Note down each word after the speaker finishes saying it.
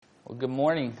Well, good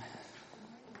morning.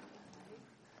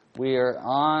 We are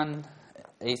on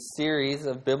a series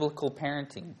of biblical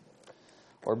parenting,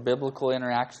 or biblical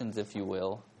interactions, if you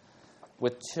will,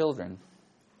 with children.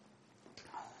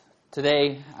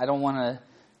 Today, I don't want to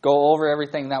go over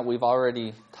everything that we've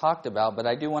already talked about, but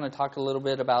I do want to talk a little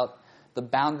bit about the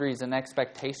boundaries and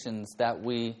expectations that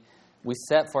we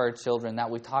set for our children that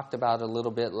we talked about a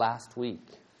little bit last week.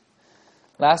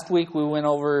 Last week, we went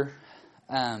over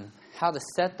how to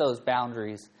set those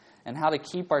boundaries and how to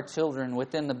keep our children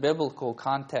within the biblical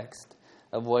context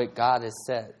of what God has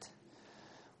set.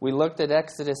 We looked at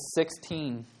Exodus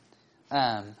 16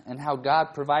 and how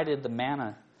God provided the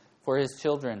manna for His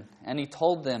children, and He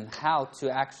told them how to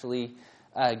actually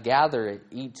gather it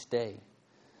each day.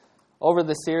 Over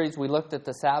the series, we looked at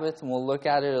the Sabbath, and we'll look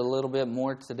at it a little bit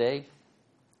more today,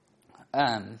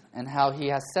 and how He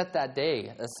has set that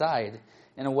day aside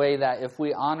in a way that if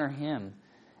we honor Him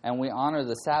and we honor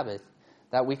the Sabbath,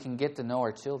 that we can get to know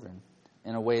our children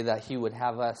in a way that He would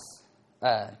have us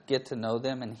get to know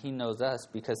them, and He knows us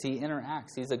because He interacts.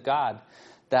 He's a God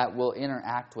that will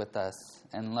interact with us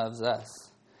and loves us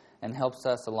and helps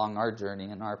us along our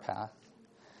journey and our path.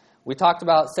 We talked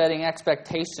about setting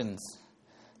expectations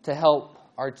to help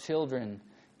our children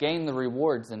gain the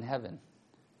rewards in heaven,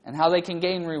 and how they can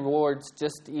gain rewards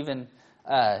just even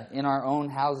in our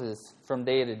own houses from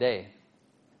day to day.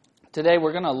 Today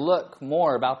we're going to look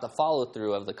more about the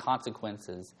follow-through of the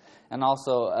consequences and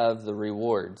also of the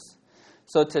rewards.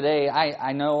 So today,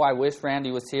 I know I wish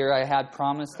Randy was here. I had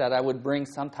promised that I would bring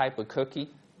some type of cookie.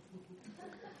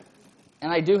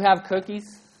 And I do have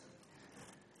cookies.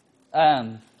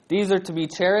 These are to be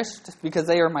cherished because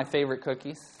they are my favorite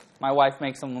cookies. My wife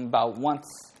makes them about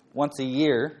once a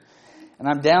year. And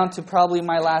I'm down to probably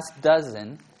my last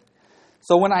dozen.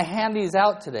 So when I hand these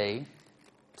out today,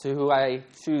 to who I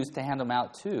choose to hand them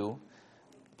out to,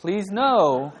 please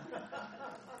know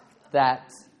that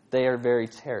they are very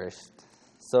cherished.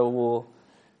 So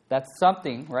that's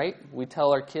something, right? We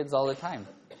tell our kids all the time.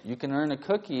 You can earn a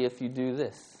cookie if you do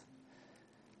this.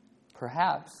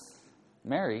 Perhaps,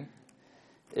 Mary,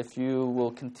 if you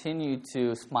will continue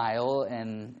to smile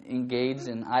and engage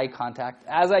in eye contact,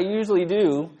 as I usually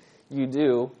do, you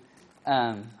do,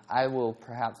 I will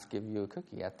perhaps give you a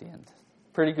cookie at the end.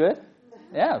 Pretty good?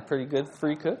 Yeah, pretty good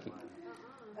free cookie.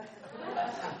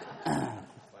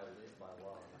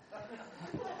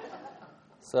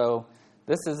 So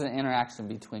this is an interaction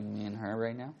between me and her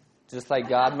right now. Just like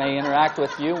God may interact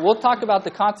with you. We'll talk about the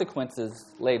consequences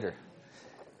later.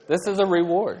 This is a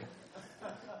reward.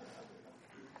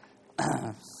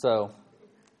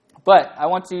 But I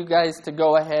want you guys to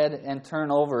go ahead and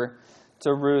turn over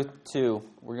to Ruth 2.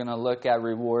 We're going to look at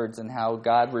rewards and how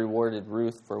God rewarded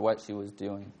Ruth for what she was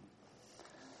doing.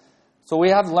 So we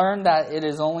have learned that it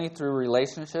is only through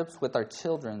relationships with our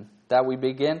children that we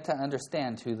begin to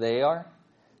understand who they are,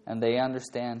 and they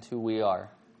understand who we are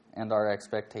and our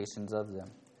expectations of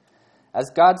them. As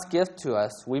God's gift to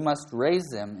us, we must raise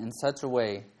them in such a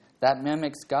way that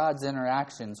mimics God's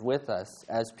interactions with us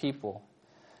as people.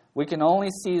 We can only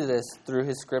see this through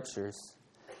His Scriptures.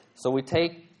 So we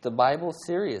take the Bible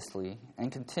seriously and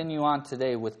continue on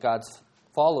today with God's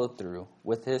follow-through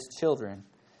with His children,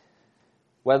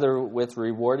 whether with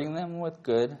rewarding them with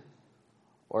good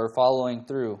or following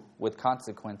through with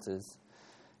consequences.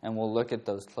 And we'll look at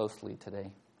those closely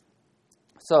today.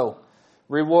 So,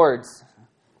 rewards.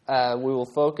 We will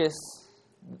focus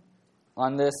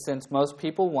on this since most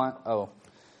people want...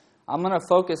 I'm going to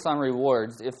focus on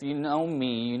rewards. If you know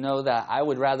me, you know that I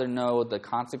would rather know the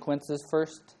consequences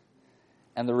first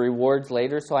and the rewards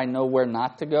later, so I know where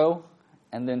not to go,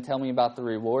 and then tell me about the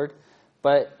reward.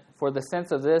 But for the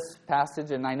sense of this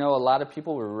passage, and I know a lot of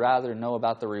people would rather know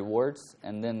about the rewards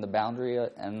and then the boundary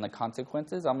and the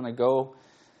consequences, I'm going to go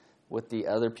with the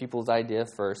other people's idea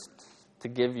first to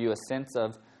give you a sense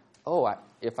of,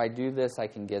 if I do this, I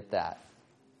can get that.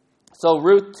 So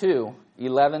Ruth 2,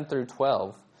 11 through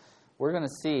 12, we're going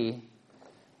to see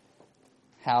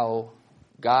how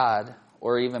God,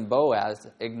 or even Boaz,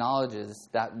 acknowledges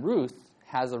that Ruth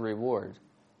has a reward.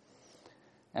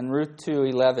 And Ruth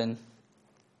 2:11,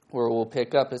 where we'll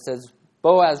pick up, it says,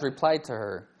 Boaz replied to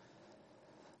her,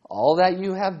 "All that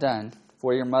you have done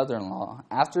for your mother-in-law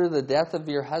after the death of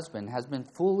your husband has been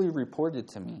fully reported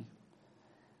to me,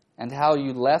 and how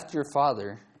you left your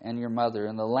father and your mother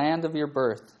in the land of your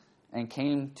birth and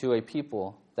came to a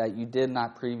people that you did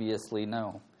not previously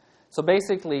know." So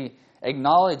basically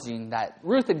acknowledging that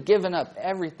Ruth had given up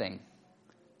everything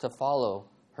to follow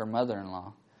her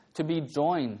mother-in-law, to be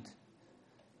joined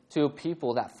to a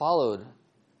people that followed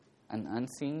an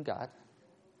unseen God,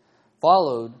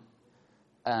 followed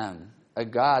a a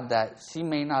God that she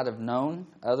may not have known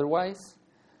otherwise,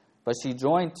 but she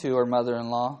joined to her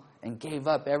mother-in-law and gave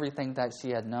up everything that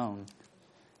she had known.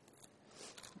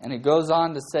 And it goes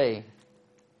on to say,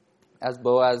 as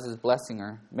Boaz is blessing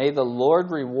her, "May the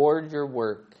Lord reward your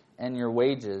work, and your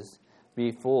wages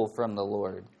be full from the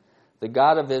Lord, the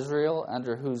God of Israel,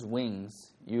 under whose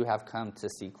wings you have come to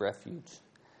seek refuge."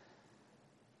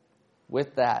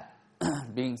 With that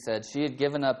being said, she had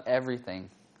given up everything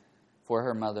for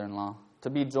her mother-in-law to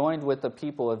be joined with the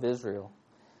people of Israel.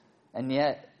 And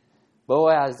yet,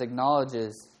 Boaz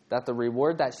acknowledges that the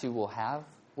reward that she will have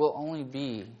will only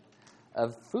be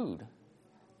of food.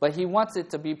 But he wants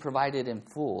it to be provided in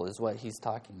full, is what he's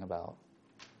talking about.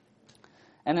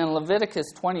 And in Leviticus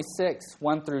 26,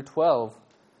 1 through 12,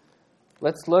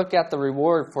 let's look at the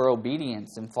reward for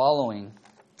obedience and following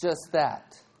just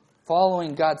that,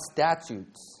 following God's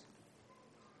statutes.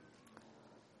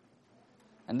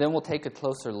 And then we'll take a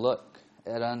closer look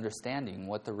at understanding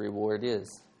what the reward is.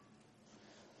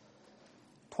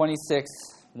 26,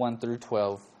 1 through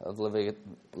 12 of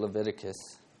Leviticus.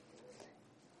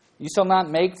 "You shall not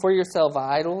make for yourself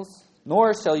idols,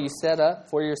 nor shall you set up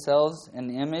for yourselves an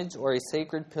image or a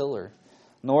sacred pillar,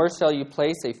 nor shall you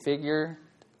place a figure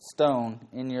stone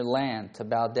in your land to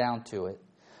bow down to it.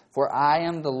 For I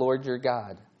am the Lord your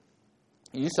God.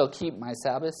 You shall keep my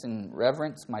Sabbaths and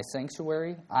reverence my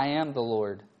sanctuary. I am the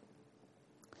Lord."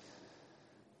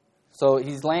 So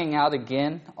he's laying out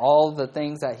again all the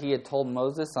things that he had told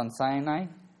Moses on Sinai.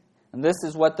 And this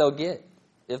is what they'll get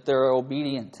if they're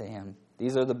obedient to him.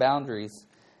 These are the boundaries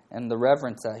and the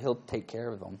reverence that he'll take care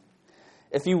of them.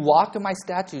 "If you walk in my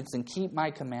statutes and keep my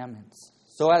commandments,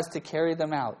 so as to carry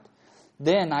them out,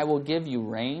 then I will give you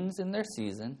rains in their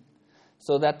season,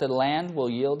 so that the land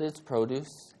will yield its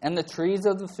produce, and the trees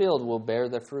of the field will bear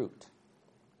their fruit.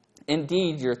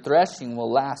 Indeed, your threshing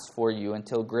will last for you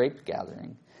until grape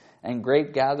gathering, and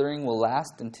grape gathering will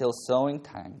last until sowing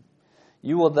time.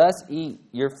 You will thus eat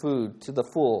your food to the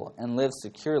full and live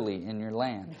securely in your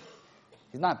land."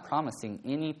 He's not promising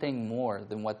anything more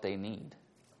than what they need.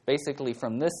 Basically,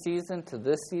 from this season to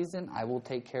this season, I will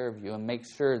take care of you and make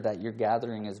sure that you're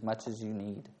gathering as much as you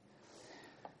need.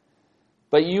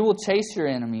 "But you will chase your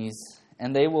enemies,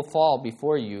 and they will fall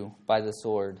before you by the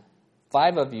sword.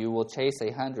 5 of you will chase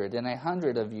 100, and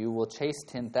 100 of you will chase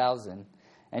 10,000,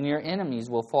 and your enemies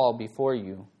will fall before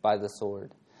you by the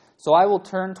sword. So I will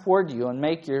turn toward you and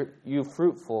make you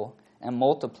fruitful and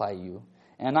multiply you,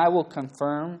 and I will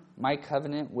confirm my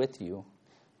covenant with you."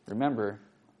 Remember,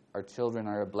 our children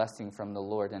are a blessing from the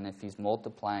Lord, and if he's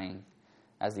multiplying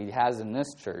as he has in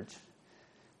this church,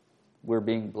 we're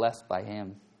being blessed by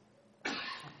him.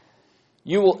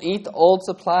 "You will eat the old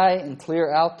supply and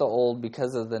clear out the old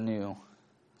because of the new."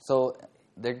 So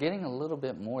they're getting a little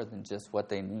bit more than just what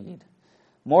they need.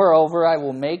 "Moreover, I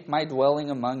will make my dwelling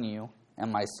among you,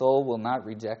 and my soul will not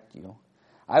reject you.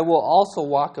 I will also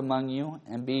walk among you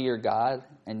and be your God,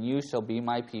 and you shall be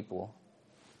my people."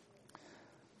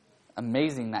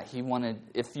 Amazing that he wanted,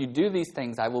 if you do these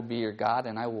things, I will be your God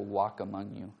and I will walk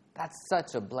among you. That's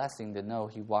such a blessing to know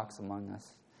he walks among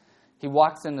us. He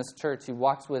walks in this church. He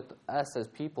walks with us as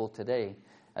people today.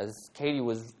 As Katie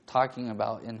was talking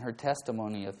about in her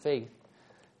testimony of faith,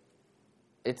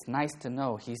 it's nice to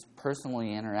know he's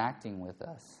personally interacting with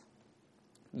us.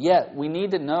 Yet, we need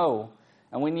to know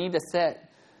and we need to set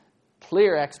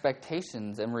clear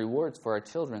expectations and rewards for our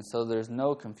children so there's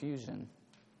no confusion.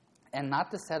 And not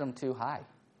to set them too high.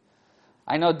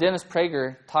 I know Dennis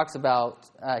Prager talks about,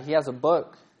 he has a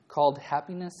book called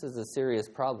Happiness is a Serious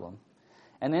Problem.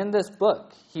 And in this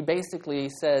book, he basically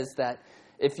says that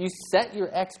if you set your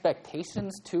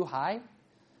expectations too high,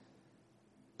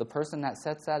 the person that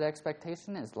sets that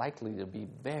expectation is likely to be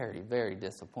very, very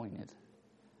disappointed.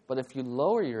 But if you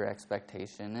lower your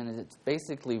expectation and it's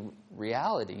basically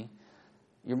reality,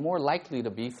 you're more likely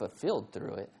to be fulfilled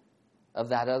through it of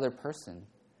that other person.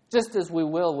 Just as we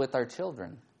will with our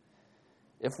children.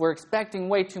 If we're expecting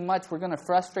way too much, we're going to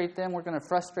frustrate them, we're going to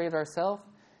frustrate ourselves,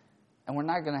 and we're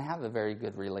not going to have a very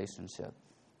good relationship.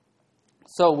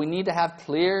 So we need to have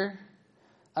clear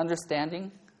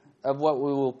understanding of what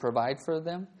we will provide for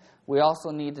them. We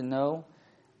also need to know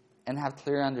and have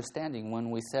clear understanding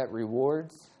when we set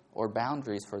rewards or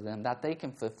boundaries for them that they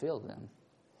can fulfill them.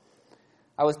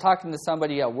 I was talking to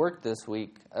somebody at work this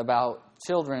week about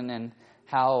children and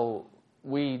how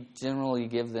we generally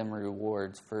give them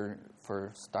rewards for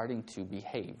starting to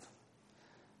behave.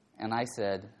 And I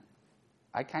said,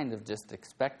 I kind of just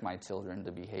expect my children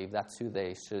to behave. That's who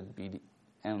they should be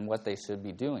and what they should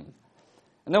be doing.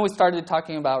 And then we started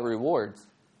talking about rewards.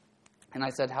 And I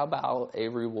said, how about a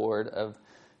reward of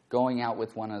going out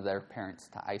with one of their parents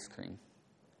to ice cream?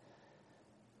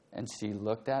 And she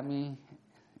looked at me.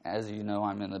 As you know,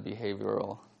 I'm in the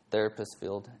behavioral therapist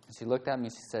field. And she looked at me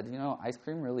and she said, ice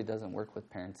cream really doesn't work with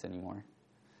parents anymore.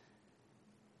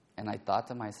 And I thought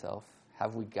to myself,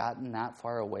 have we gotten that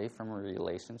far away from our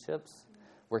relationships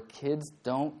where kids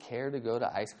don't care to go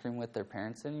to ice cream with their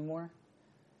parents anymore?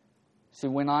 She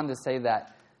went on to say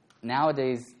that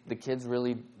nowadays the kids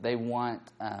they want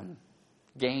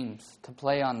games to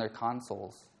play on their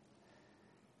consoles.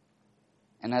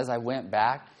 And as I went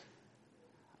back,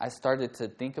 I started to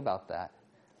think about that.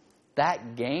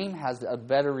 That game has a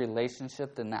better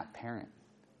relationship than that parent.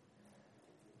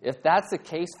 If that's the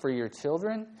case for your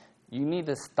children, you need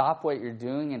to stop what you're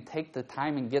doing and take the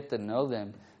time and get to know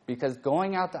them. Because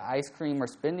going out to ice cream or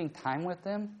spending time with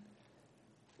them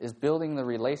is building the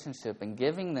relationship, and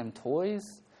giving them toys,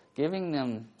 giving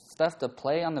them stuff to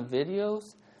play on the videos,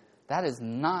 that is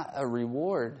not a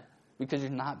reward because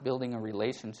you're not building a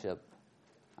relationship.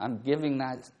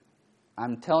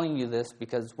 I'm telling you this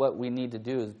because what we need to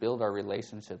do is build our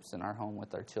relationships in our home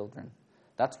with our children.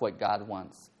 That's what God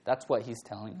wants. That's what He's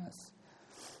telling us.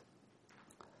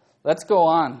 Let's go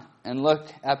on and look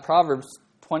at Proverbs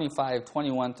 25,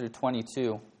 21 through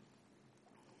 22.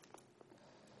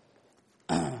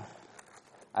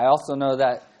 I also know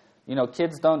that,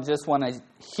 kids don't just want to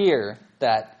hear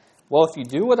that, well, if you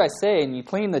do what I say and you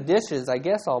clean the dishes, I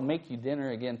guess I'll make you dinner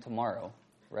again tomorrow,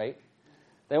 right?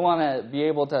 They want to be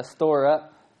able to store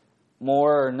up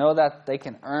more or know that they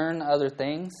can earn other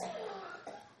things.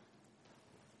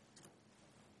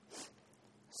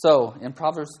 So, in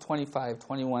Proverbs 25,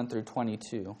 21 through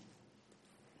 22,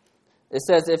 it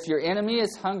says, if your enemy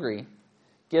is hungry,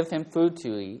 give him food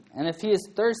to eat, and if he is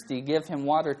thirsty, give him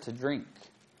water to drink.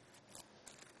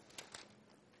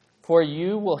 For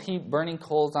you will heap burning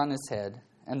coals on his head,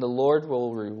 and the Lord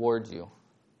will reward you.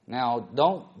 Now,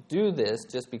 don't do this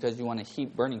just because you want to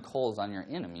heap burning coals on your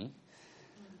enemy,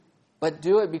 but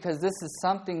do it because this is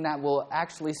something that will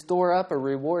actually store up a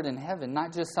reward in heaven,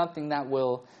 not just something that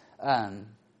will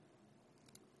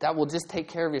just take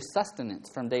care of your sustenance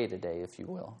from day to day, if you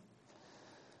will.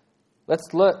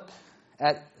 Let's look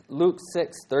at Luke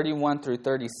 6, 31 through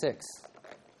 36.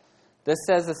 This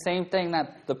says the same thing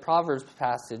that the Proverbs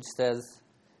passage says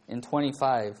in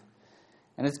 25.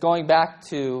 And it's going back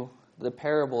to the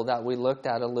parable that we looked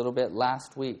at a little bit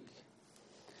last week.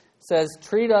 It says,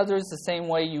 treat others the same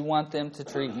way you want them to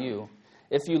treat you.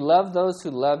 If you love those who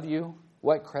love you,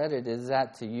 what credit is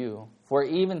that to you? For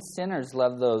even sinners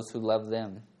love those who love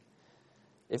them.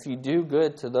 If you do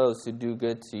good to those who do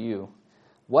good to you,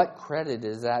 what credit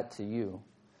is that to you?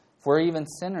 For even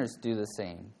sinners do the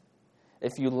same.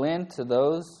 If you lend to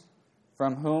those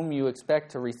from whom you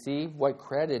expect to receive, what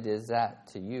credit is that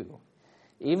to you?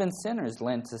 Even sinners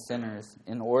lend to sinners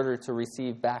in order to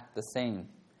receive back the same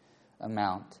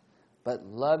amount. But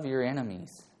love your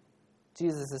enemies.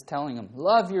 Jesus is telling them,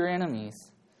 love your enemies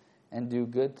and do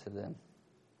good to them.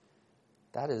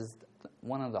 That is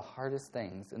one of the hardest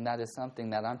things, and that is something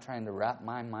that I'm trying to wrap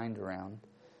my mind around,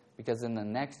 because in the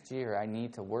next year I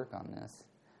need to work on this.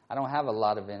 I don't have a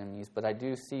lot of enemies, but I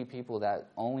do see people that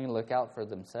only look out for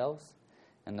themselves,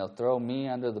 and they'll throw me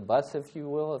under the bus, if you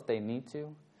will, if they need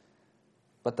to.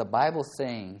 But the Bible's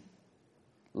saying,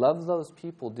 love those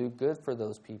people, do good for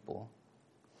those people,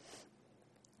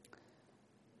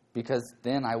 because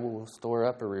then I will store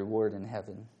up a reward in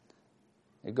heaven.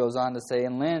 It goes on to say,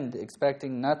 and lend,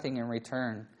 expecting nothing in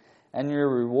return, and your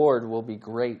reward will be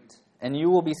great, and you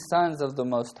will be sons of the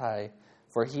Most High,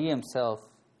 for He Himself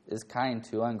is kind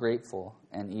to ungrateful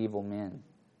and evil men.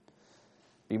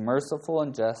 Be merciful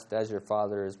and just as your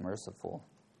Father is merciful.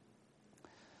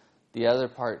 The other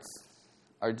parts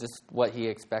are just what He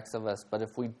expects of us. But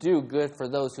if we do good for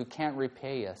those who can't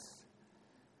repay us,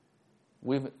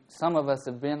 some of us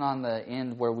have been on the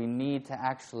end where we need to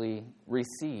actually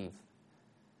receive.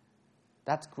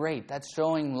 That's great. That's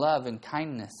showing love and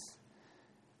kindness.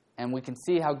 And we can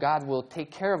see how God will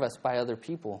take care of us by other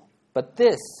people. But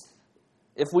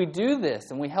if we do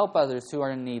this and we help others who are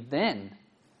in need, then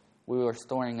we are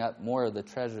storing up more of the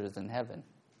treasures in heaven.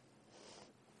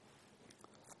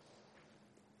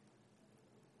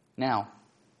 Now,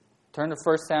 turn to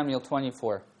 1 Samuel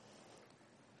 24.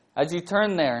 As you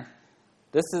turn there,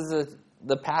 this is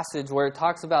the passage where it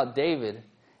talks about David,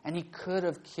 and he could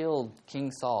have killed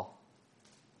King Saul.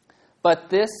 But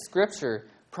this scripture,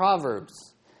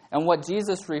 Proverbs, and what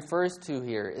Jesus refers to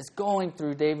here is going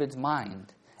through David's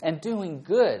mind and doing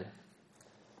good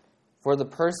for the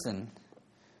person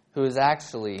who is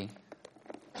actually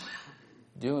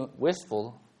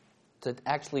wishful to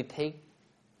actually take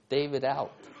David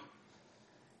out.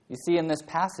 You see, in this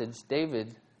passage,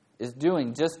 David is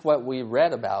doing just what we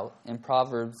read about in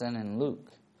Proverbs and in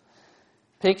Luke.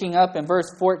 Picking up in verse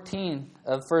 14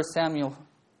 of 1 Samuel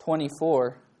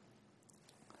 24,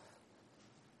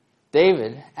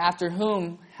 David, after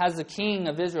whom has the king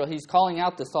of Israel, he's calling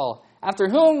out to Saul, after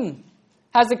whom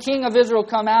has the king of Israel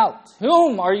come out?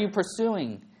 Whom are you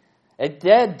pursuing? A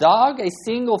dead dog, a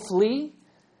single flea?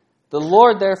 The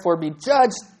Lord therefore be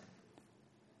judge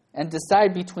and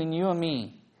decide between you and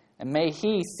me, and may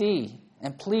he see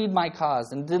and plead my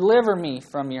cause and deliver me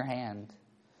from your hand.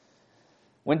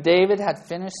 When David had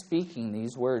finished speaking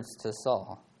these words to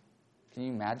Saul, can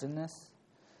you imagine this?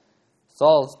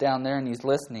 Saul's down there and he's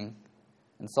listening.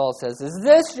 And Saul says, "Is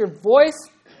this your voice,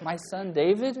 my son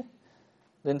David?"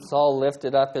 Then Saul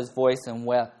lifted up his voice and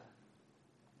wept,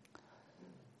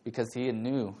 because he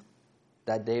knew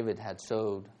that David had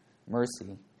showed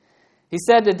mercy. He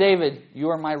said to David, "You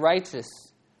are my righteous.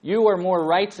 You are more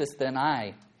righteous than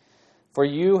I, for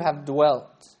you have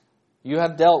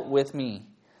dealt with me,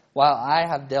 while I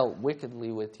have dealt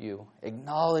wickedly with you,"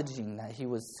 acknowledging that he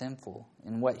was sinful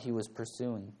in what he was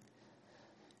pursuing.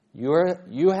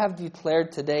 You have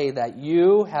declared today that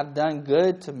you have done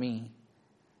good to me,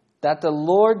 that the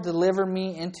Lord deliver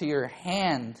me into your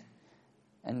hand,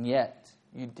 and yet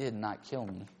you did not kill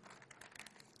me.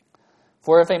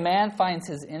 For if a man finds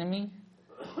his enemy,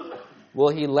 will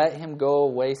he let him go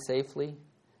away safely?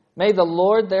 May the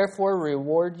Lord therefore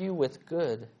reward you with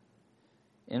good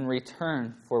in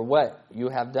return for what you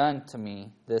have done to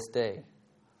me this day.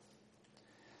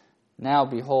 Now,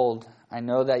 behold, I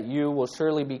know that you will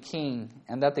surely be king,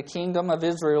 and that the kingdom of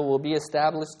Israel will be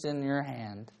established in your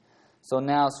hand. So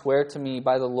now swear to me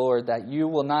by the Lord that you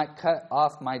will not cut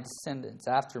off my descendants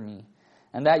after me,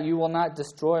 and that you will not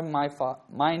destroy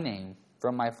my name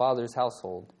from my father's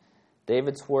household."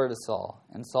 David swore to Saul,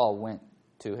 and Saul went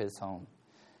to his home.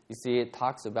 You see, it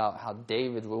talks about how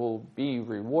David will be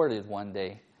rewarded one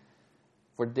day.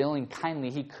 For dealing kindly,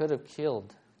 he could have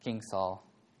killed King Saul.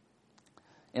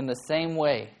 In the same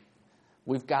way,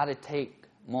 we've got to take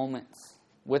moments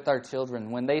with our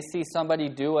children when they see somebody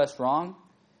do us wrong.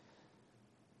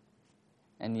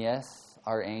 And yes,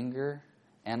 our anger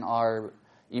and our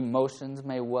emotions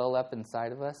may well up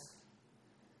inside of us.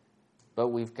 But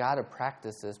we've got to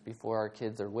practice this before our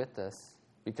kids are with us,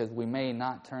 because we may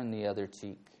not turn the other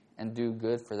cheek and do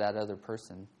good for that other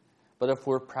person. But if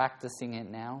we're practicing it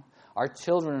now, our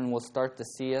children will start to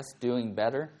see us doing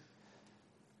better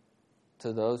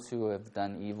to those who have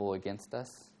done evil against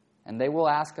us. And they will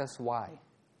ask us why.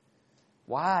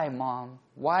 Why, Mom?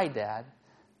 Why, Dad?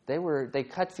 They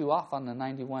cut you off on the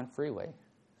 91 freeway.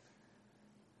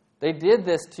 They did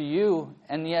this to you,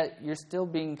 and yet you're still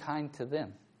being kind to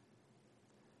them.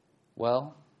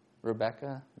 Well,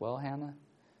 Rebecca, well, Hannah,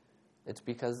 it's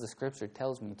because the Scripture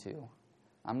tells me to.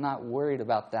 I'm not worried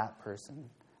about that person.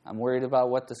 I'm worried about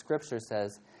what the Scripture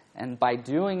says. And by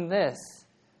doing this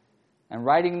and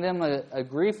writing them a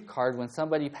grief card when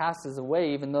somebody passes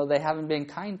away, even though they haven't been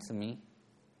kind to me,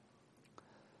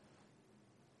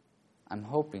 I'm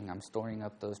hoping I'm storing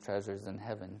up those treasures in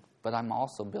heaven. But I'm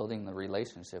also building the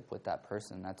relationship with that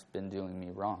person that's been doing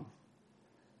me wrong.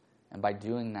 And by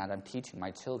doing that, I'm teaching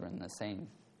my children the same.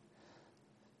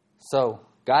 So,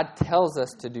 God tells us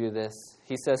to do this.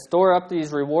 He says, store up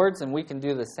these rewards, and we can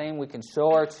do the same. We can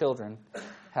show our children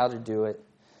how to do it.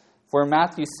 For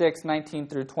Matthew 6:19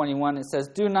 through 21, it says,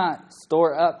 "Do not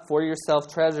store up for yourself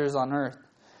treasures on earth,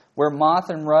 where moth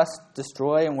and rust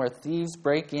destroy and where thieves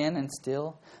break in and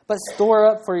steal. But store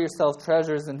up for yourself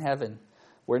treasures in heaven,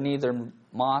 where neither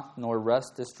moth nor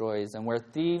rust destroys, and where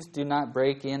thieves do not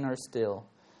break in or steal.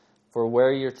 For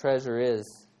where your treasure is,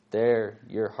 there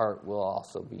your heart will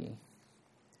also be."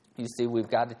 You see, we've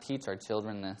got to teach our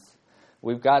children this.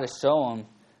 We've got to show them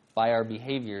by our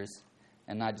behaviors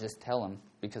and not just tell them,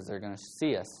 because they're going to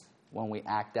see us when we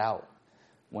act out,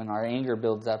 when our anger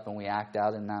builds up and we act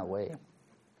out in that way.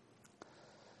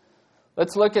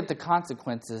 Let's look at the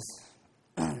consequences.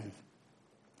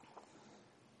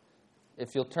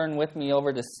 If you'll turn with me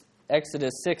over to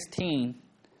Exodus 16,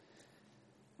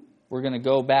 we're going to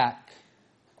go back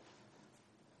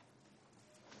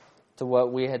to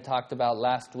what we had talked about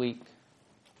last week,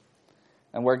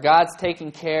 and where God's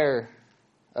taking care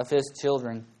of His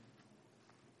children.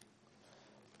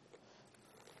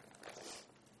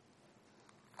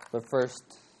 But first,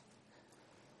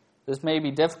 this may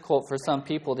be difficult for some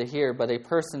people to hear, but a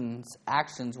person's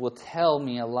actions will tell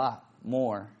me a lot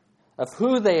more of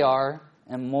who they are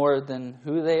and more than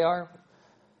who they are.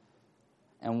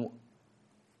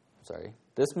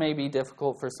 This may be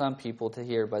difficult for some people to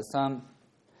hear, but some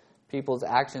people's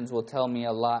actions will tell me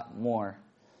a lot more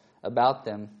about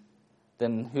them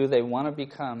than who they want to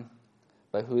become,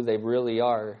 but who they really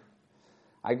are.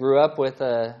 I grew up with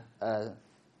a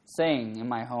saying in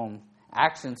my home,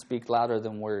 actions speak louder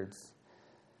than words.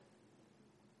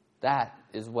 That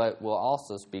is what will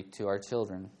also speak to our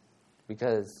children,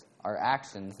 because our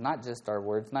actions, not just our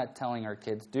words, not telling our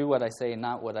kids, do what I say,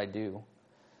 not what I do.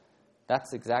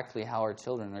 That's exactly how our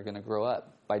children are going to grow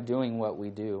up, by doing what we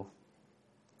do.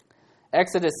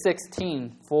 Exodus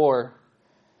 16:4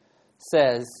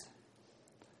 says,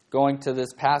 going to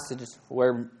this passage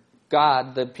where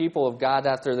God, the people of God,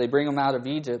 after they bring them out of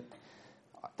Egypt,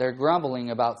 they're grumbling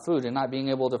about food and not being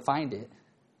able to find it.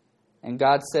 And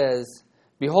God says,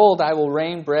 "Behold, I will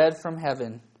rain bread from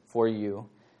heaven for you,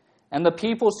 and the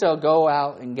people shall go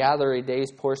out and gather a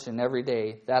day's portion every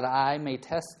day, that I may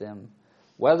test them,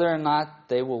 whether or not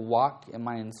they will walk in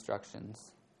my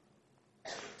instructions."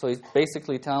 So he's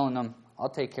basically telling them, I'll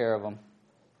take care of them.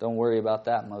 Don't worry about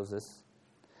that, Moses.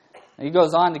 And he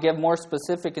goes on to give more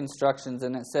specific instructions,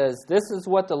 and it says, "This is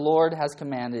what the Lord has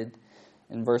commanded,"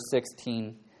 in verse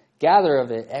 16. "Gather of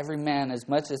it every man as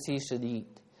much as he should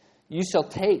eat. You shall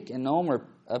take an omer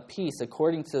apiece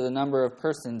according to the number of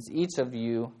persons each of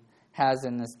you has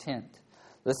in his tent."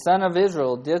 The son of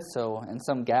Israel did so, and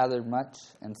some gathered much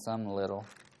and some little.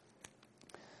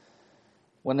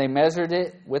 When they measured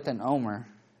it with an omer,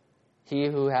 he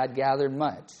who had gathered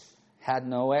much had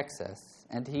no excess,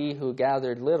 and he who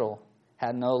gathered little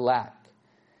had no lack.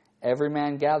 Every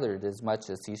man gathered as much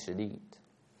as he should eat.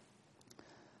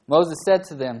 Moses said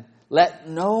to them, "Let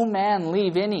no man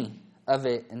leave any of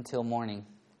it until morning."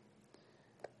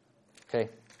 Okay,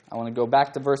 I want to go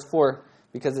back to verse 4,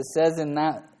 because it says in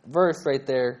that verse right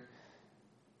there,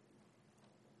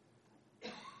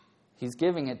 he's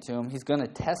giving it to them. He's going to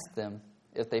test them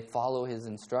if they follow his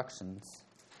instructions.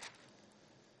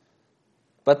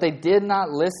 But they did not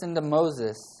listen to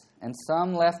Moses, and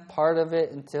some left part of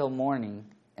it until morning,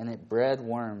 and it bred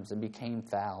worms and became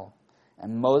foul.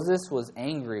 And Moses was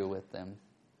angry with them.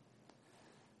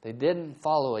 They didn't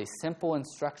follow a simple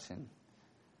instruction.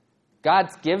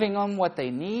 God's giving them what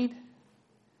they need,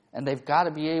 and they've got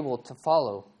to be able to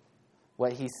follow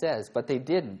what he says, but they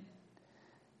didn't.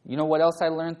 You know what else I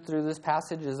learned through this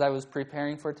passage as I was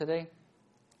preparing for today?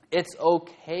 It's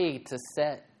okay to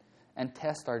set and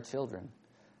test our children,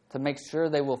 to make sure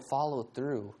they will follow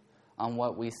through on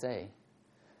what we say,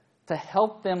 to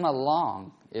help them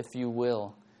along, if you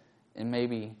will, in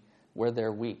maybe where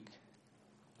they're weak.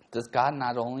 Does God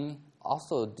not only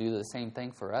also do the same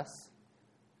thing for us?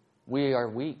 We are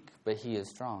weak, but he is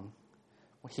strong.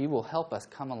 He will help us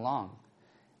come along,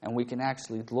 and we can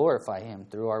actually glorify him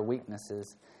through our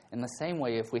weaknesses. In the same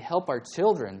way, if we help our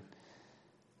children,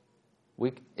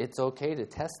 it's okay to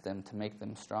test them to make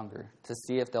them stronger, to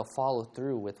see if they'll follow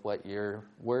through with what your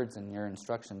words and your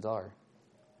instructions are.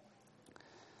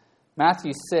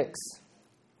 Matthew 6.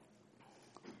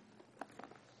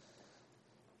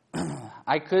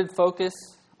 I could focus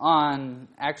on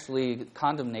actually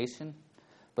condemnation,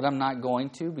 but I'm not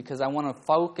going to, because I want to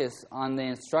focus on the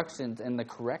instructions and the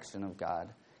correction of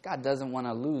God. God doesn't want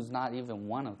to lose not even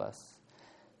one of us,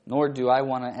 nor do I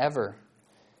want to ever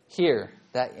hear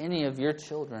that any of your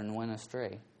children went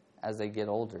astray as they get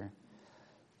older.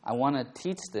 I want to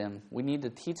teach them, we need to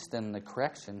teach them the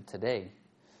correction today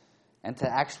and to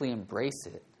actually embrace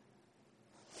it.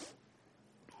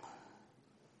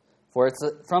 For it's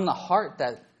from the heart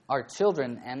that our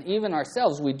children and even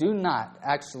ourselves, we do not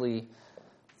actually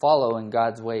follow in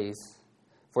God's ways.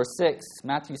 For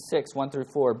Matthew 6,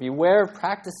 1-4, "Beware of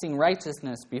practicing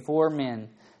righteousness before men,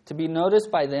 to be noticed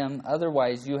by them,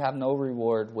 otherwise you have no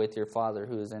reward with your Father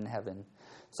who is in heaven.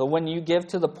 So when you give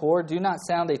to the poor, do not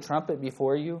sound a trumpet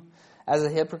before you, as the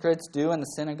hypocrites do in the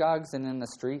synagogues and in the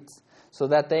streets, so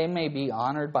that they may be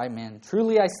honored by men.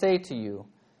 Truly I say to you,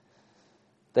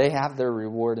 they have their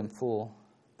reward in full.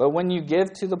 But when you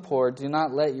give to the poor, do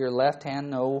not let your left hand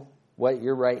know what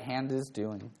your right hand is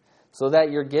doing, so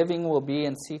that your giving will be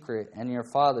in secret, and your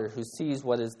Father who sees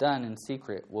what is done in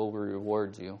secret will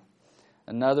reward you."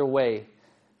 Another way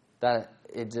that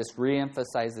it just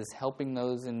reemphasizes helping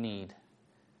those in need.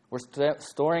 We're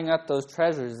storing up those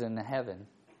treasures in the heaven.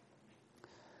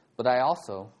 But I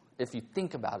also, if you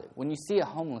think about it, when you see a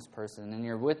homeless person and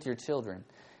you're with your children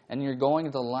and you're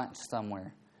going to lunch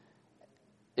somewhere,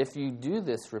 if you do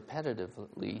this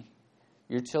repetitively,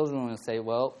 your children will say,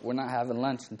 "Well, we're not having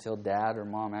lunch until Dad or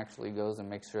Mom actually goes and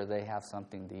makes sure they have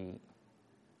something to eat."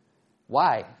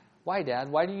 Why? Why,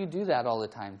 Dad? Why do you do that all the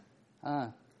time?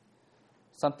 A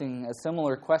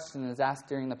similar question is asked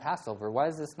during the Passover. Why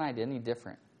is this night any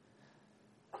different?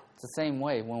 It's the same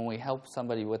way when we help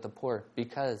somebody with the poor,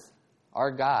 because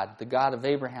our God, the God of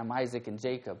Abraham, Isaac, and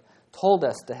Jacob, told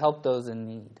us to help those in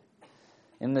need.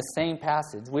 In the same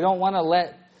passage, we don't want to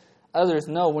let others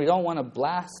know. We don't want to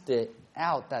blast it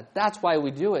out that that's why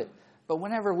we do it. But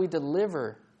whenever we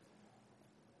deliver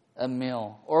a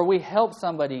meal or we help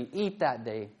somebody eat that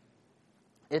day,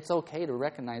 it's okay to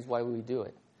recognize why we do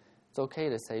it. It's okay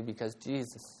to say, because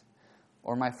Jesus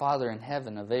or my Father in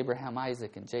heaven of Abraham,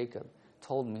 Isaac, and Jacob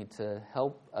told me to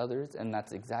help others, and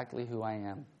that's exactly who I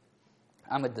am.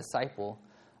 I'm a disciple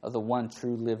of the one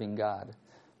true living God.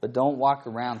 But don't walk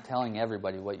around telling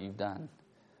everybody what you've done.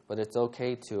 But it's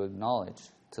okay to acknowledge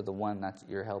to the one that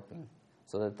you're helping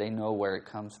so that they know where it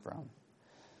comes from.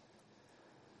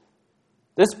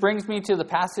 This brings me to the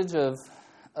passage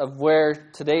of where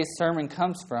today's sermon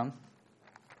comes from.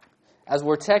 As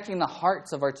we're checking the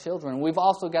hearts of our children, we've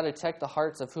also got to check the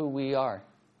hearts of who we are.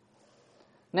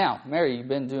 Now, Mary, you've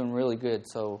been doing really good,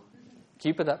 so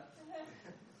keep it up.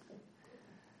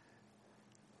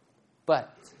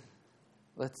 But,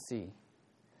 let's see.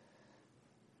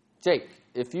 Jake,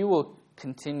 if you will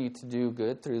continue to do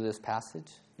good through this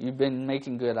passage, you've been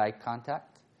making good eye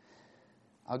contact,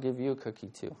 I'll give you a cookie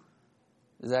too.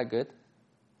 Is that good?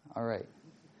 All right.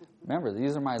 Remember,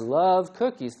 these are my love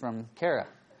cookies from Kara.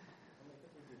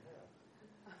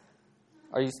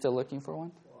 Are you still looking for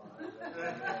one?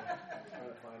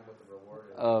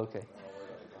 Oh, okay.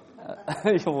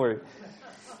 Don't worry.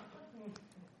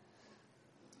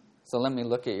 So let me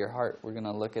look at your heart. We're going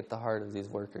to look at the heart of these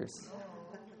workers.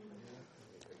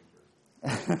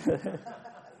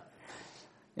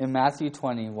 In Matthew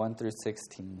 20, 1 through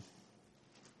 16.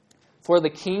 For the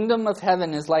kingdom of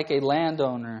heaven is like a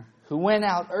landowner who went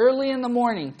out early in the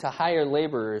morning to hire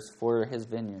laborers for his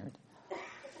vineyard.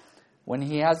 When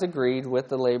he has agreed with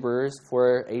the laborers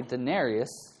for a denarius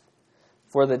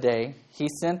for the day, he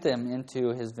sent them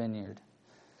into his vineyard.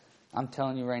 I'm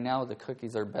telling you right now, the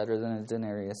cookies are better than a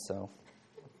denarius, so.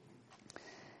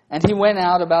 And he went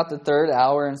out about the third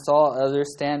hour and saw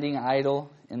others standing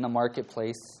idle in the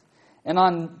marketplace.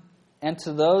 And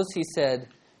to those he said,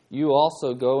 you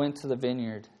also go into the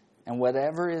vineyard, and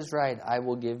whatever is right I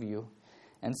will give you.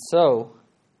 And so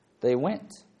they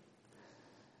went.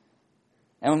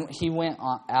 And he went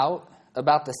out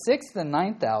about the 6th and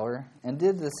 9th hour and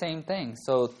did the same thing.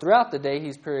 So throughout the day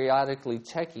he's periodically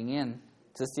checking in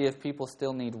to see if people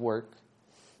still need work.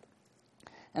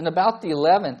 And about the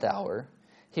 11th hour,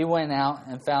 he went out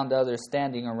and found others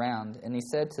standing around, and he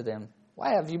said to them,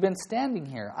 why have you been standing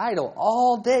here idle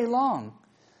all day long?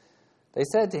 They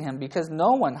said to him, because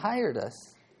no one hired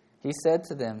us. He said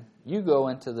to them, you go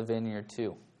into the vineyard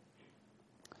too.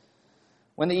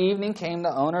 When the evening came,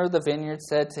 the owner of the vineyard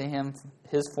said to him,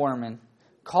 his foreman,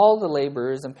 call the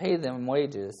laborers and pay them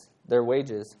their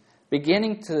wages,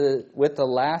 beginning with the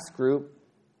last group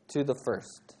to the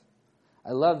first.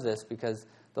 I love this because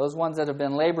those ones that have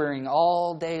been laboring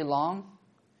all day long,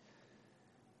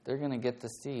 they're going to get to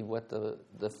see what the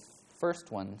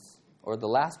first ones or the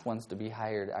last ones to be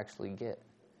hired actually get.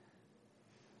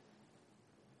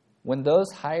 When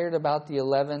those hired about the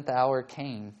 11th hour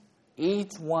came,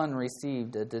 each one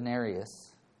received a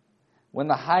denarius. When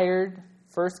those hired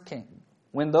first came,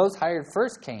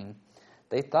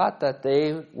 they thought that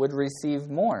they would receive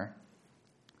more.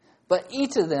 But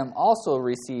each of them also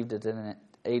received a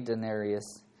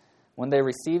denarius. When they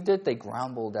received it, they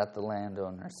grumbled at the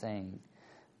landowner, saying,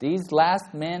 these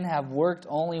last men have worked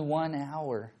only 1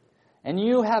 hour, and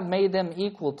you have made them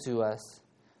equal to us,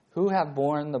 who have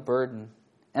borne the burden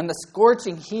and the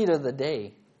scorching heat of the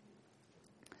day.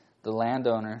 The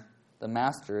landowner, the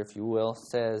master, if you will,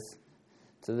 says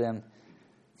to them,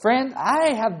 friend,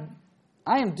 I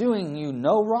am doing you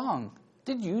no wrong.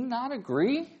 Did you not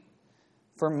agree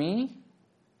for me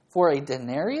for a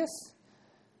denarius?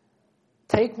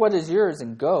 Take what is yours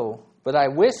and go, but I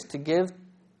wish to give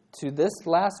to this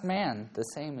last man the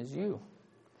same as you.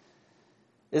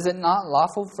 Is it not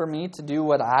lawful for me to do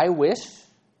what I wish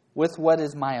with what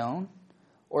is my own?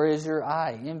 Or is your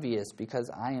eye envious because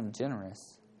I am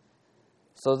generous?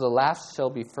 So the last shall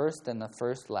be first and the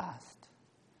first last.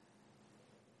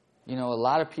 You know, a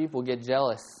lot of people get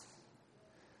jealous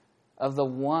of the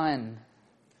one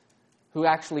who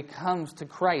actually comes to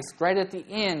Christ right at the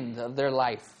end of their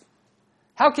life.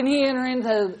 How can he enter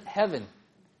into heaven?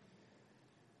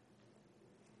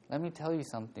 Let me tell you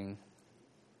something,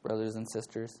 brothers and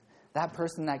sisters. That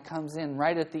person that comes in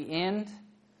right at the end,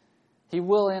 he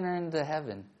will enter into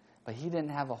heaven. But he didn't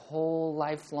have a whole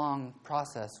lifelong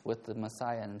process with the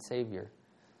Messiah and Savior.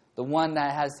 The one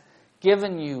that has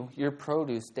given you your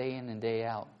produce day in and day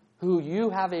out. Who you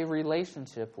have a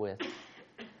relationship with.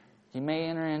 He may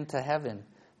enter into heaven,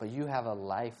 but you have a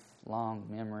lifelong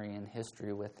memory and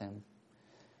history with him.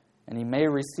 And he may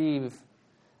receive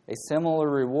a similar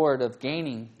reward of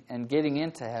gaining and getting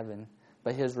into heaven,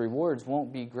 but his rewards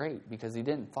won't be great because he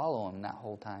didn't follow him that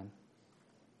whole time.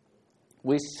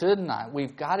 We should not.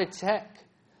 We've got to check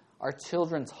our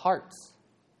children's hearts.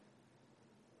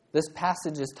 This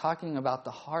passage is talking about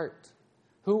the heart.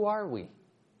 Who are we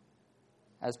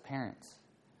as parents?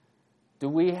 Do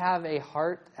we have a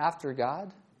heart after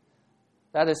God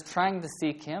that is trying to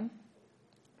seek Him?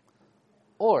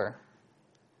 Or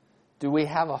do we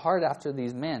have a heart after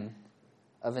these men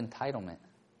of entitlement?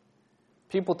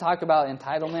 People talk about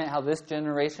entitlement, how this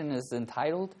generation is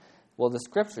entitled. Well, the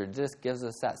Scripture just gives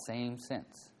us that same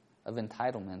sense of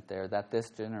entitlement there that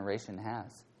this generation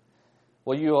has.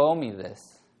 Well, you owe me this.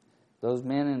 Those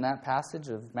men in that passage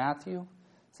of Matthew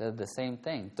said the same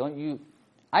thing.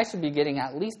 I should be getting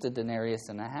at least a denarius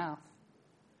and a half.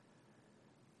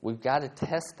 We've got to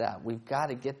test that. We've got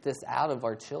to get this out of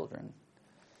our children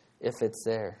if it's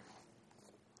there.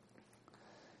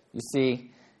 You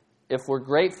see, if we're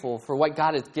grateful for what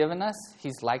God has given us,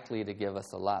 He's likely to give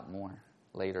us a lot more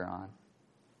later on.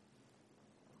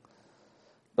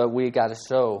 But we got to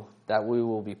show that we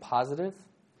will be positive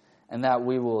and that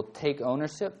we will take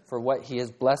ownership for what He has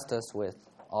blessed us with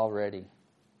already.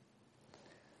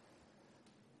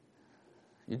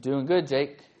 You're doing good,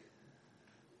 Jake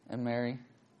and Mary.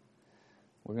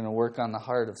 We're going to work on the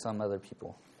heart of some other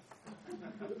people.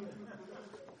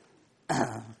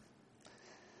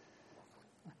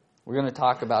 We're going to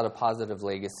talk about a positive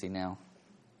legacy now.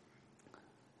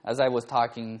 As I was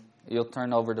talking, you'll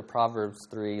turn over to Proverbs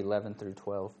 3:11 through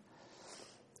 12.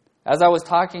 As I was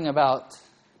talking about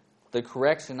the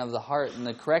correction of the heart and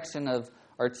the correction of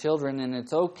our children, and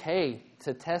it's okay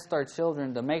to test our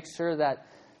children to make sure that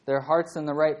their heart's in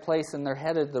the right place and they're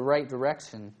headed the right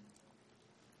direction.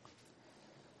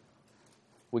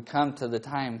 We come to the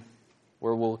time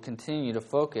where we'll continue to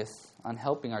focus on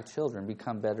helping our children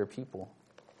become better people.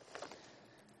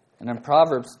 And in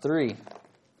Proverbs 3,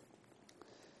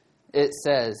 it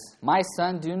says, "My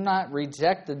son, do not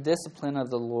reject the discipline of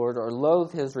the Lord or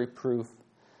loathe His reproof.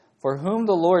 For whom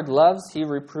the Lord loves, He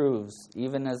reproves,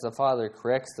 even as a father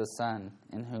corrects the son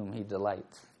in whom He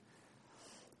delights."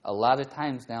 A lot of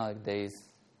times nowadays,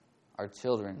 our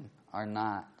children are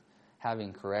not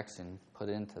having correction put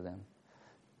into them.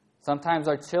 Sometimes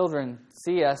our children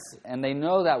see us and they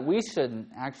know that we shouldn't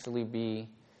actually be,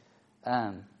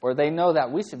 or they know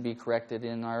that we should be corrected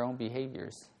in our own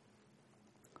behaviors.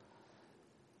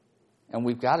 And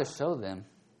we've got to show them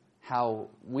how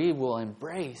we will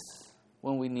embrace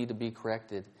when we need to be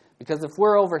corrected. Because if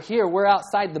we're over here, we're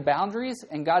outside the boundaries,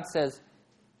 and God says,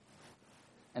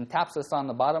 and taps us on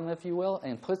the bottom, if you will,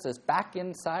 and puts us back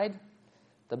inside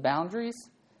the boundaries,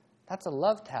 that's a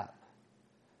love tap.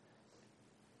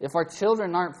 If our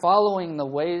children aren't following the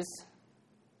ways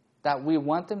that we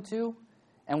want them to,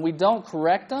 and we don't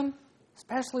correct them,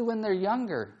 especially when they're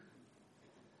younger,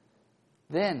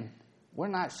 then we're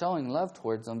not showing love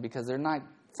towards them because they're not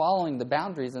following the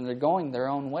boundaries and they're going their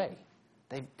own way.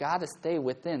 They've got to stay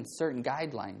within certain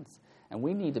guidelines, and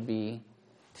we need to be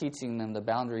teaching them the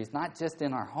boundaries, not just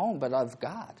in our home, but of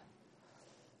God.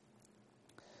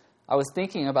 I was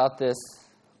thinking about this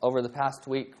over the past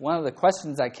week. One of the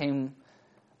questions that came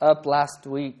up last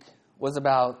week was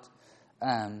about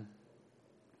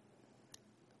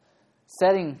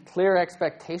setting clear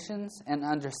expectations and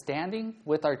understanding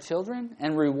with our children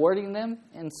and rewarding them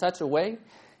in such a way.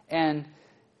 And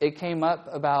it came up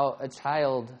about a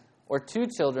child, or two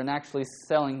children actually,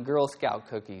 selling Girl Scout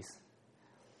cookies.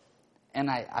 And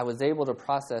I was able to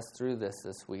process through this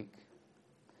week.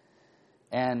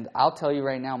 And I'll tell you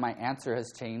right now, my answer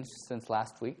has changed since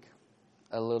last week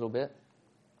a little bit.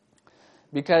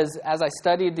 Because as I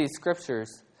studied these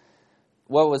scriptures,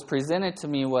 what was presented to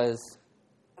me was,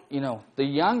 the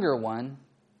younger one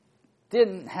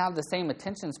didn't have the same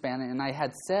attention span, and I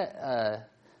had set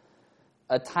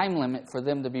a time limit for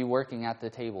them to be working at the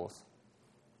tables.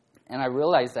 And I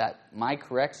realized that my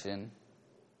correction,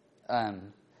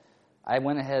 I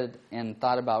went ahead and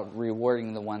thought about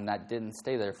rewarding the one that didn't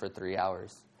stay there for 3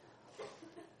 hours.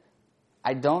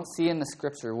 I don't see in the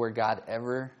scripture where God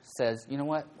ever says, you know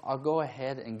what, I'll go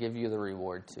ahead and give you the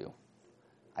reward too.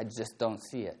 I just don't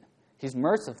see it. He's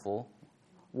merciful.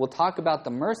 We'll talk about the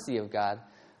mercy of God,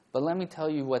 but let me tell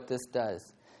you what this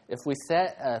does. If we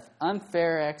set an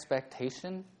unfair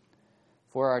expectation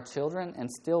for our children and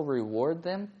still reward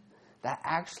them, that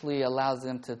actually allows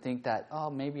them to think that,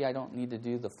 maybe I don't need to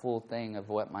do the full thing of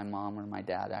what my mom or my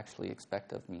dad actually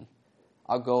expect of me.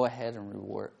 I'll go ahead and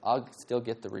reward. I'll still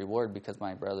get the reward because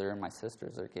my brother and my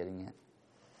sisters are getting it.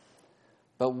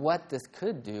 But what this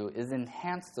could do is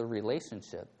enhance the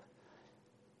relationship.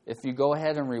 If you go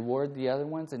ahead and reward the other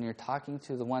ones and you're talking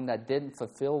to the one that didn't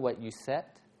fulfill what you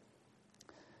set,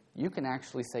 you can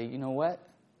actually say, you know what?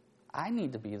 I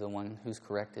need to be the one who's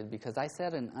corrected because I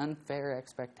set an unfair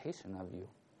expectation of you.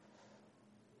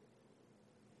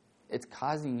 It's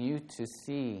causing you to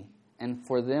see and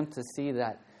for them to see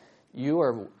that you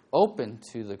are open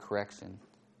to the correction.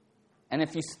 And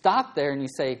if you stop there and you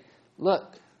say,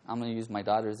 look, I'm going to use my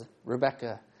daughters,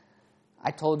 Rebecca,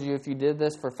 I told you if you did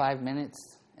this for 5 minutes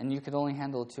and you could only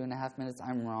handle 2.5 minutes,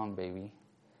 I'm wrong, baby.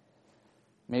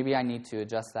 Maybe I need to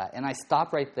adjust that. And I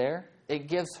stop right there. It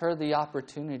gives her the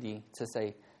opportunity to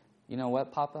say, you know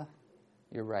what, Papa?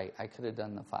 You're right. I could have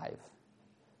done the 5,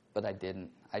 but I didn't.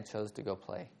 I chose to go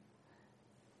play.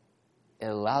 It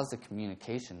allows the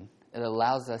communication. It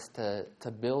allows us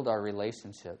to build our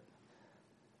relationship.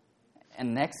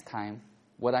 And next time,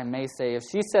 what I may say, if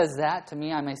she says that to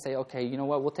me, I may say, okay, you know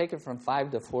what? We'll take it from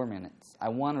 5 to 4 minutes. I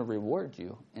want to reward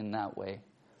you in that way.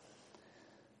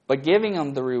 But giving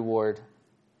them the reward,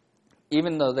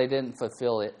 even though they didn't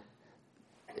fulfill it,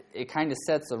 it kind of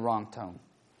sets the wrong tone.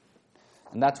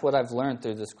 And that's what I've learned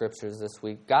through the scriptures this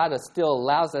week. God still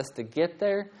allows us to get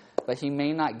there, but He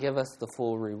may not give us the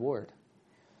full reward.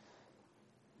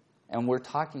 And we're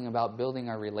talking about building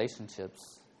our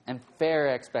relationships and fair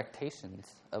expectations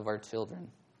of our children.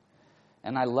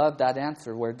 And I love that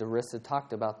answer where Darissa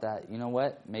talked about that. You know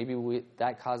what? Maybe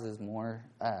that causes more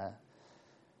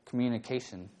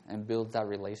communication and builds that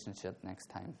relationship next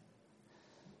time.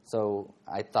 So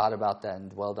I thought about that and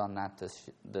dwelled on that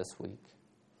this week.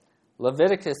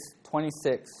 Leviticus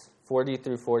 26, 40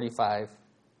 through 45.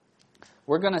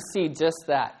 We're going to see just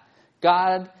that.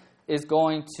 God is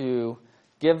going to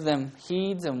give them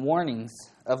heeds and warnings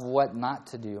of what not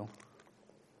to do.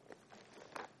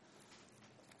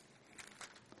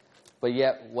 But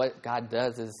yet what God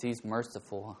does is He's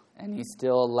merciful, and He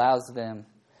still allows them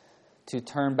to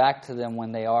turn back to them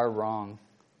when they are wrong.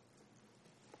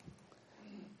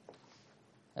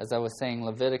 As I was saying,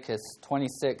 Leviticus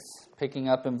 26, picking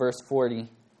up in verse 40.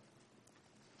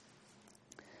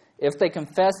 If they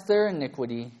confess their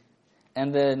iniquity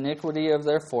and the iniquity of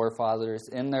their forefathers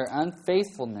in their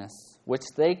unfaithfulness, which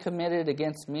they committed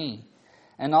against me,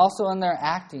 and also in their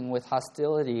acting with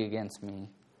hostility against me,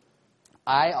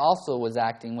 I also was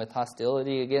acting with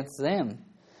hostility against them,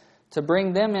 to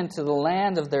bring them into the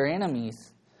land of their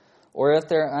enemies, or if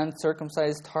their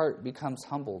uncircumcised heart becomes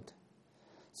humbled,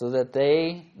 so that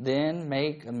they then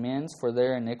make amends for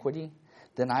their iniquity,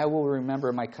 then I will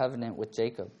remember my covenant with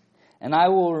Jacob. And I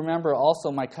will remember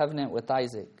also my covenant with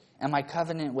Isaac, and my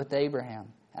covenant with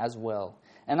Abraham as well.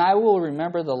 And I will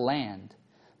remember the land,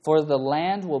 for the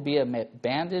land will be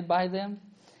abandoned by them,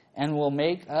 and will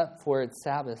make up for its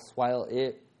Sabbaths while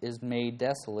it is made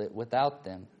desolate without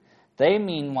them. They,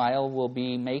 meanwhile, will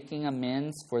be making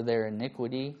amends for their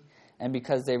iniquity, and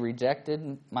because they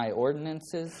rejected my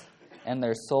ordinances, and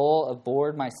their soul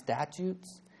abhorred my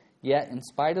statutes. Yet in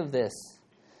spite of this,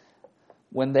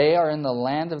 when they are in the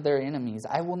land of their enemies,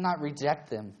 I will not reject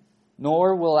them,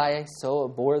 nor will I so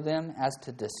abhor them as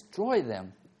to destroy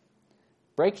them,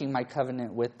 breaking my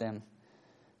covenant with them.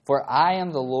 For I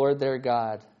am the Lord their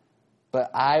God,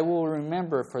 but I will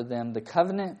remember for them the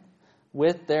covenant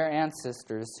with their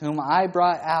ancestors, whom I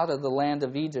brought out of the land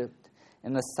of Egypt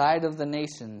in the sight of the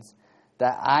nations,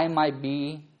 that I might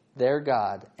be their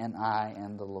God, and I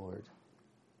am the Lord.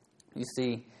 You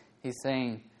see, He's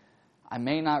saying, I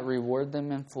may not reward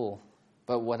them in full,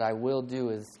 but what I will do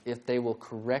is, if they will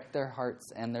correct their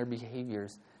hearts and their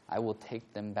behaviors, I will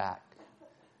take them back.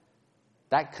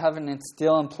 That covenant's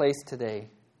still in place today,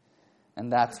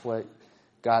 and that's what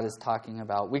God is talking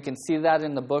about. We can see that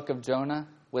in the book of Jonah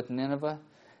with Nineveh.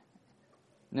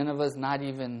 Nineveh is not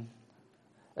even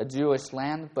a Jewish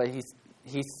land, but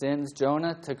he sends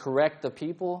Jonah to correct the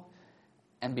people,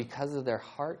 and because of their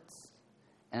hearts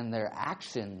and their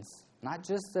actions, not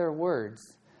just their words,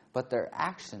 but their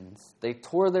actions, they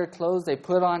tore their clothes, they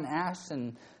put on ash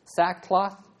and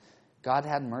sackcloth, God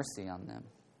had mercy on them.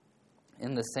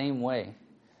 In the same way,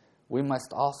 we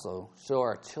must also show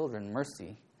our children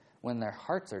mercy when their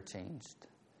hearts are changed.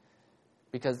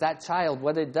 Because that child,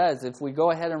 what it does, if we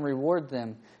go ahead and reward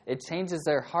them, it changes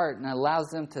their heart and allows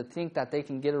them to think that they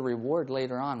can get a reward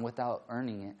later on without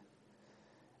earning it.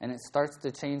 And it starts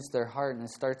to change their heart, and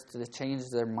it starts to change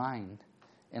their mind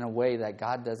in a way that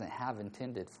God doesn't have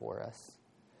intended for us.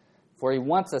 For He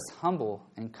wants us humble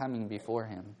and coming before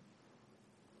Him.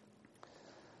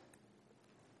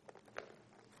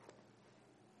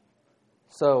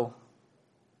 So,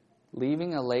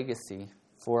 leaving a legacy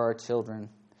for our children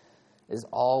is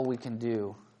all we can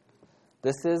do.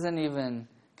 This isn't even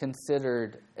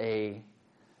considered a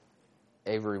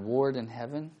a reward in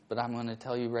heaven, but I'm going to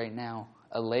tell you right now,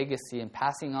 a legacy and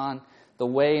passing on the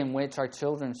way in which our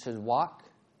children should walk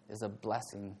is a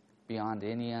blessing beyond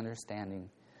any understanding.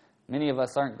 Many of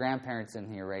us aren't grandparents in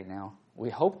here right now. We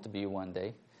hope to be one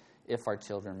day, if our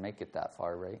children make it that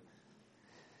far, right?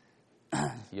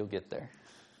 You'll get there.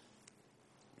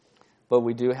 But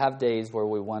we do have days where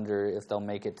we wonder if they'll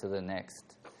make it to the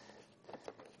next,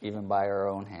 even by our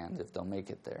own hand, if they'll make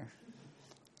it there.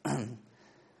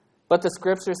 But the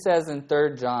scripture says in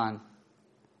 3 John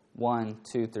 1,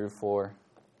 2 through 4,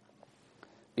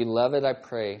 Beloved, I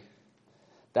pray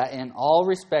that in all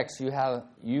respects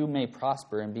you may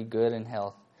prosper and be good in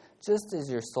health, just as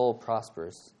your soul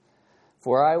prospers.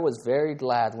 For I was very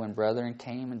glad when brethren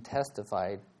came and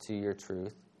testified to your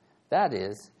truth. That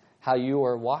is, how you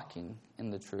are walking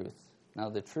in the truth. Now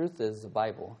the truth is the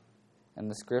Bible and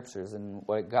the scriptures and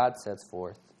what God sets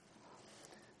forth.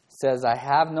 It says, I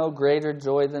have no greater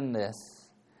joy than this,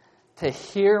 to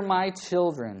hear my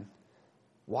children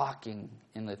walking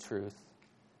in the truth.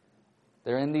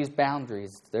 They're in these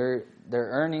boundaries. They're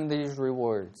earning these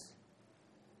rewards.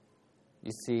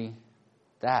 You see,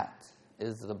 that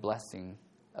is the blessing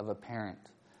of a parent.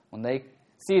 When they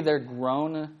see their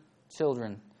grown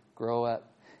children grow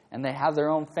up and they have their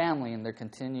own family and they're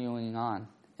continuing on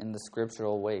in the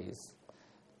scriptural ways,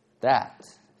 that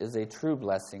is a true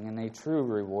blessing and a true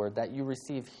reward that you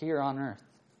receive here on earth.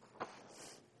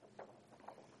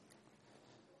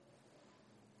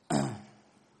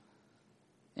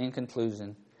 In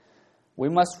conclusion, we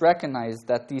must recognize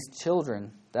that these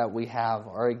children that we have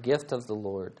are a gift of the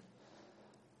Lord.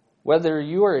 Whether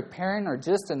you are a parent or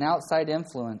just an outside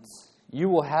influence, you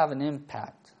will have an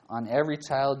impact on every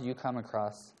child you come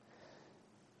across.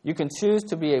 You can choose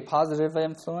to be a positive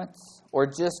influence or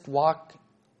just walk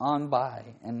on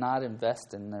by and not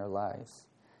invest in their lives.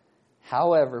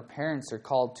 However, parents are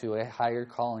called to a higher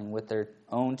calling with their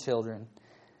own children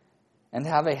and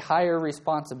have a higher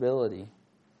responsibility.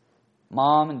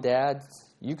 Mom and dads,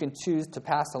 you can choose to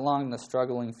pass along the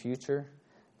struggling future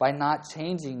by not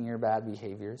changing your bad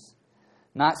behaviors,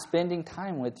 not spending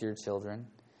time with your children.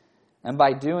 And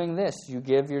by doing this, you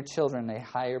give your children a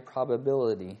higher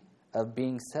probability of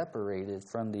being separated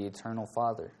from the eternal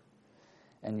Father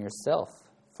and yourself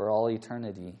for all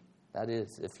eternity. That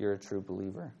is, if you're a true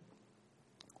believer.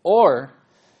 Or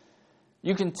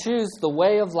you can choose the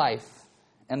way of life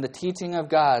and the teaching of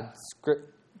God's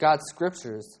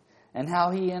scriptures and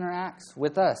how He interacts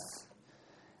with us.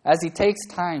 As He takes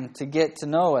time to get to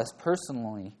know us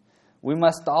personally, we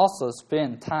must also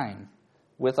spend time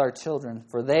with our children,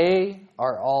 for they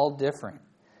are all different,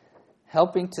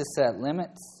 helping to set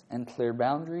limits and clear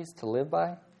boundaries to live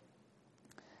by,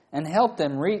 and help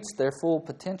them reach their full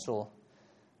potential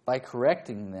by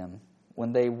correcting them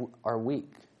when they are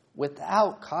weak,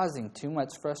 without causing too much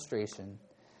frustration.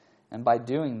 And by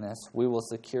doing this, we will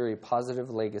secure a positive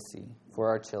legacy for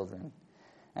our children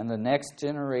and the next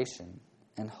generation,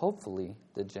 and hopefully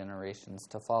the generations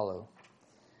to follow.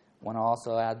 I want to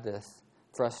also add this.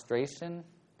 Frustration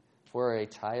for a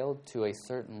child to a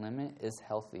certain limit is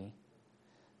healthy.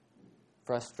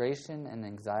 Frustration and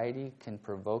anxiety can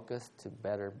provoke us to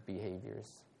better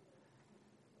behaviors.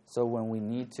 So when we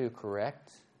need to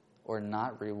correct or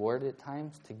not reward at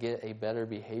times to get a better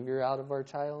behavior out of our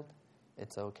child,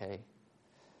 it's okay.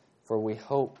 For we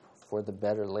hope for the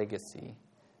better legacy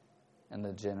and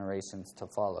the generations to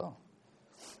follow.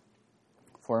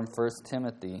 For in 1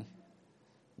 Timothy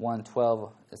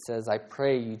 1:12, it says, I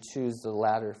pray you choose the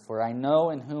latter, for I know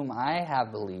in whom I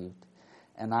have believed,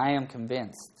 and I am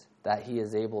convinced that He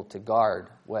is able to guard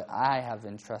what I have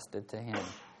entrusted to Him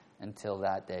until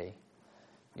that day.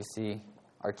 You see,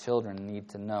 our children need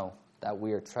to know that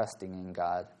we are trusting in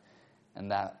God and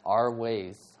that our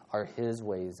ways are His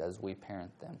ways as we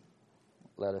parent them.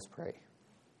 Let us pray.